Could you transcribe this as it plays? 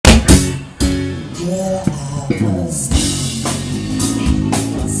Girl, I was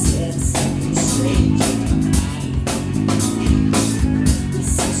said something strange.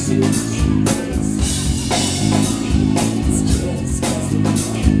 This is too curious. It's just 'cause we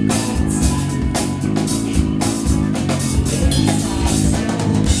can't outside.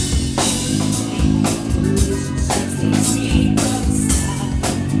 Relationships, they speak of the side.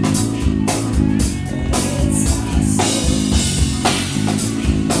 It's not so.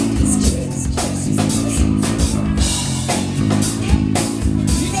 It's just 'cause she's missing from the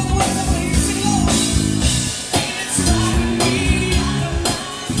you know the words I want you to sing along. It's driving me out of my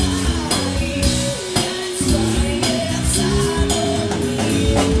mind. It's running inside of me.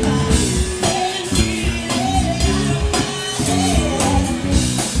 And getting out of my head. It's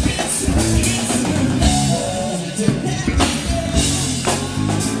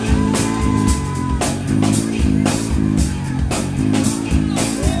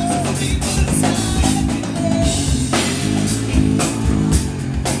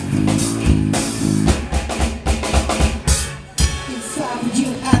you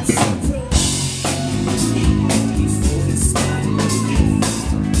at some point before it started again.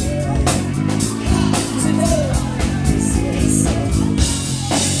 Today, this is so she's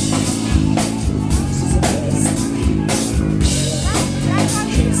the best.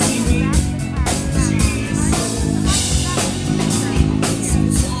 Can't see me, she's so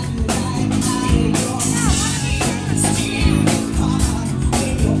sometimes like I don't steal apart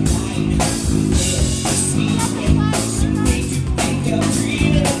in your mind. See she makes you think you're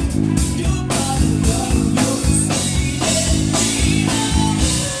dreaming. Your body love, you're sleeping, dreaming.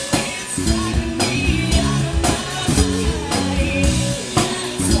 It's driving me out of my mind.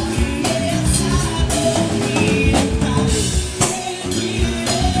 It's running inside of me. And getting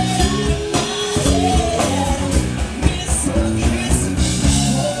out of my head. Miss a kiss,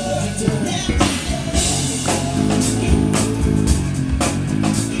 more than that.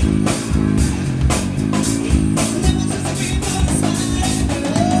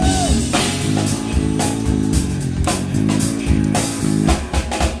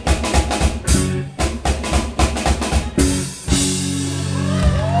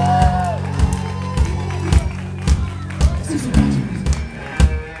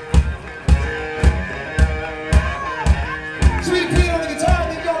 Sweet Pete on the guitar, I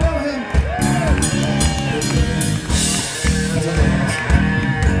think y'all know him.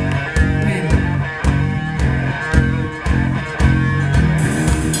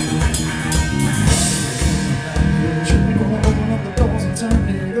 Gonna open up the doors and turn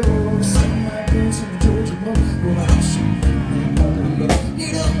it over. Send my boots in the Georgia mud. Well, I'm shooting. You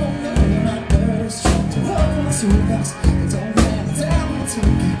don't know my nerves. Trying to hold on too fast. It don't matter down to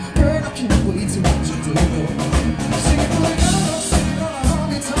me. Girl, I can't wait to watch you do it. Sing it for the girl, sing it on a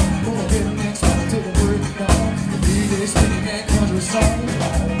honky tonk. Gonna get the next one till the break of dawn. The DJ spinning that country song.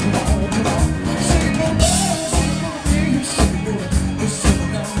 Come on, come on. Sing it for the girl, sing it for me. Sing it for the we're sitting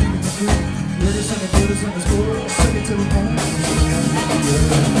down in the street. We're singing for the singers, girl. Sing it to the morning. Sitting down in the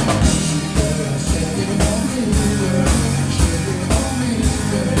street, we're singing for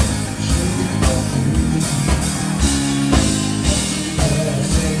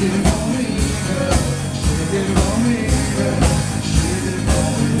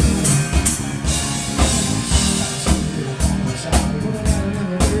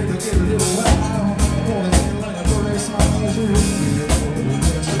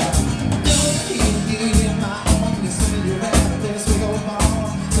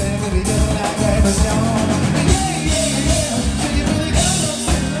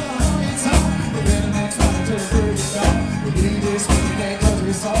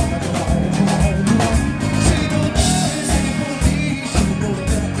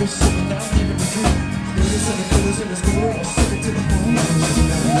the singers, girl.